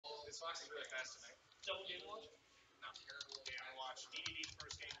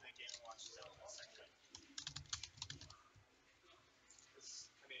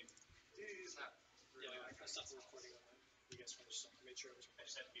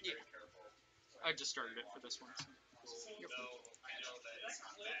I just started it for this one. So.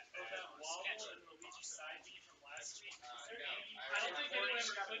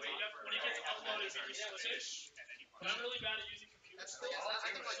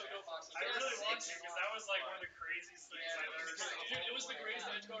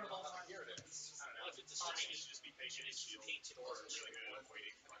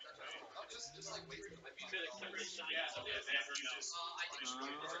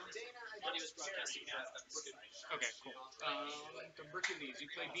 Okay, cool. The Hercules, you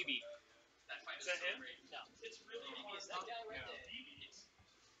play BB. Is that him? No. It's really BB. Is that guy right there?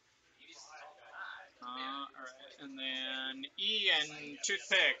 Alright, and then E and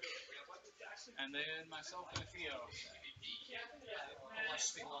Toothpick. And then myself and Theo. I'll watch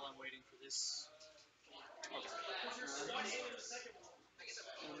stream while I'm waiting for this.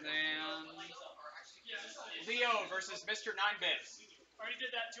 And then Leo versus Mr. 9-Bit. Already did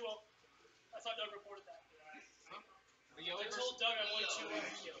that 2-0. I thought Doug reported that. Leo I told Doug I won 2-0.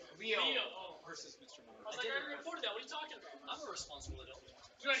 Leo versus Mr. 9-Bit. I was like, I already reported that. What are you talking about? I'm a responsible adult.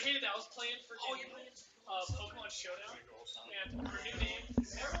 Dude, I hated that. I was playing for Pokemon Showdown. And for new name,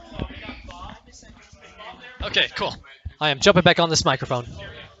 we got Bob. Okay, cool. I am jumping back on this microphone.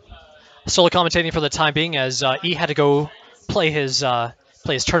 Solo commentating for the time being as E had to go play his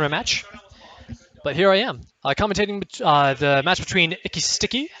tournament match. But here I am, commentating the match between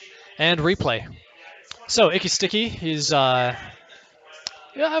Icky and RePlay. So Icky, he's I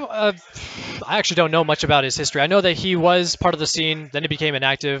actually don't know much about his history. I know that he was part of the scene, then he became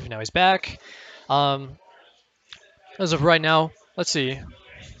inactive, now he's back. As of right now, let's see.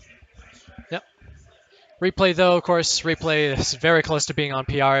 Yep. RePlay, though, of course, RePlay is very close to being on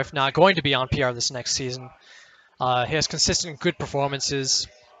PR, if not going to be on PR this next season. He has consistent good performances,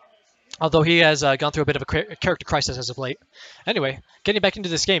 although he has gone through a bit of a character crisis as of late. Anyway, getting back into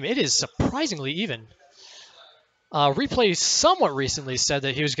this game, it is surprisingly even. RePlay somewhat recently said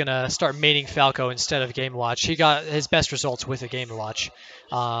that he was going to start maining Falco instead of Game Watch. He got his best results with a Game Watch,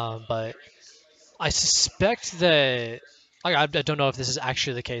 but I suspect that I don't know if this is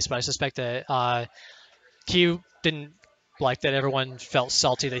actually the case, but I suspect that he didn't like that everyone felt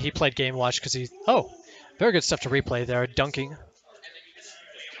salty that he played Game Watch because very good stuff to RePlay there, dunking.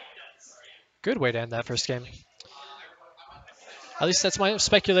 Good way to end that first game. At least that's my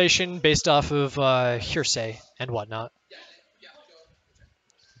speculation based off of hearsay and whatnot.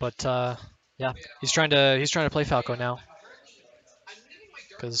 But yeah, he's trying to play Falco now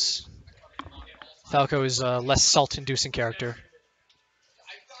because Falco is a less salt-inducing character.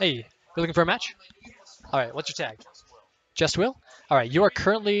 Hey, you looking for a match? All right, what's your tag? Just Will? All right, you are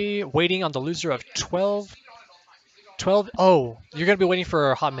currently waiting on the loser of 12. Oh, you're going to be waiting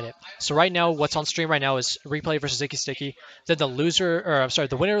for a hot minute. So right now, what's on stream right now is RePlay versus Icky. Then the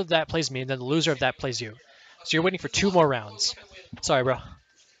the winner of that plays me, and then the loser of that plays you. So you're waiting for 2 more rounds. Sorry, bro.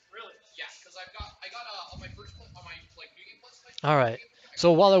 All right.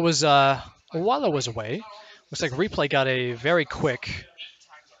 So while I was away, looks like RePlay got a very quick,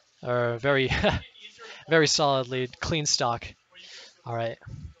 very very solid lead, clean stock. All right.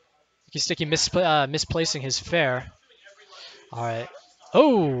 Icky misplacing his fare. All right.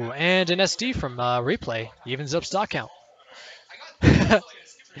 Oh, and an SD from RePlay evens up stock count.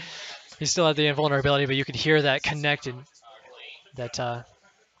 He still had the invulnerability, but you could hear that connected. All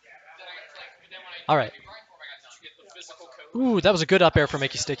right. Ooh, that was a good up air from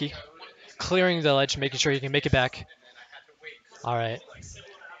Icky. Clearing the ledge, making sure he can make it back. All right.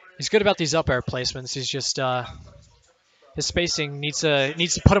 He's good about these up air placements. He's just his spacing needs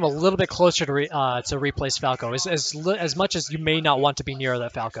to put him a little bit closer to replace Falco. As much as you may not want to be near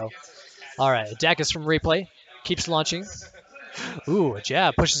that Falco. All right, Dacus from RePlay keeps launching. Ooh, a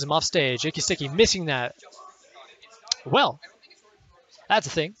jab pushes him off stage. Icky missing that. Well, that's a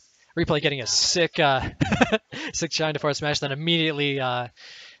thing. RePlay getting a sick sick shine to forward smash, then immediately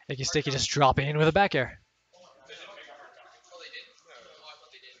Icky just dropping in with a back air.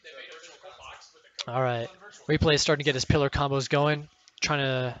 All right, RePlay is starting to get his pillar combos going,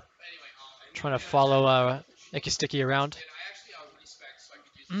 trying to follow Icky around.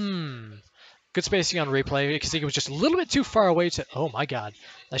 Good spacing on RePlay. Icky was just a little bit too far away to. Oh my God,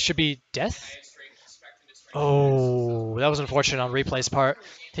 that should be death. Oh, that was unfortunate on RePlay's part.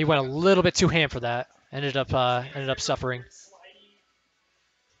 He went a little bit too ham for that. Ended up suffering.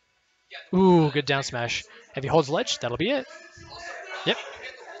 Ooh, good down smash. If he holds ledge, that'll be it. Yep.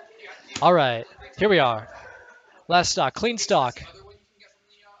 All right, here we are. Last stock, clean stock.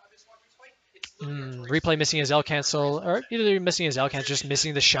 Replay missing his L cancel, or either missing his L cancel, just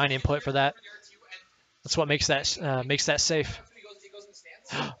missing the shine input for that. That's what makes that safe.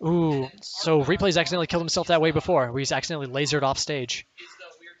 Ooh, so Replay's accidentally killed himself that way before, where he's accidentally lasered off stage.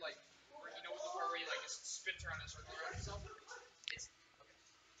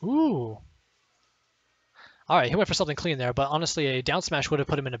 Ooh. Alright, he went for something clean there, but honestly, a down smash would have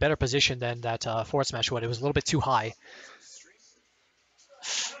put him in a better position than that forward smash would. It was a little bit too high.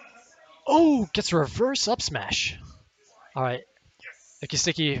 Oh, gets a reverse up smash. Alright, Icky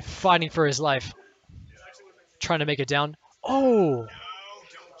Sticky fighting for his life. Trying to make it down. Oh!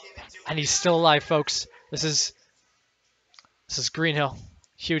 And he's still alive, folks. This is Green Hill.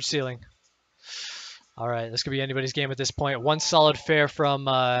 Huge ceiling. Alright, this could be anybody's game at this point. One solid fair from,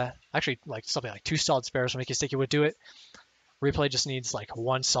 actually, like something like 2 solid spares from Icky Sticky would do it. Replay just needs like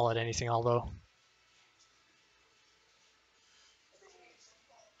 1 solid anything, although.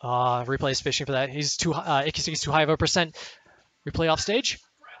 Replay is fishing for that. He's too Icky Sticky's too high of a percent. Replay off stage.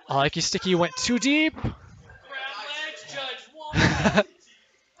 Icky Sticky went too deep.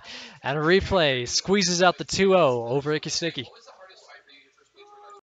 And Replay squeezes out the 2-0 over Icky Sticky.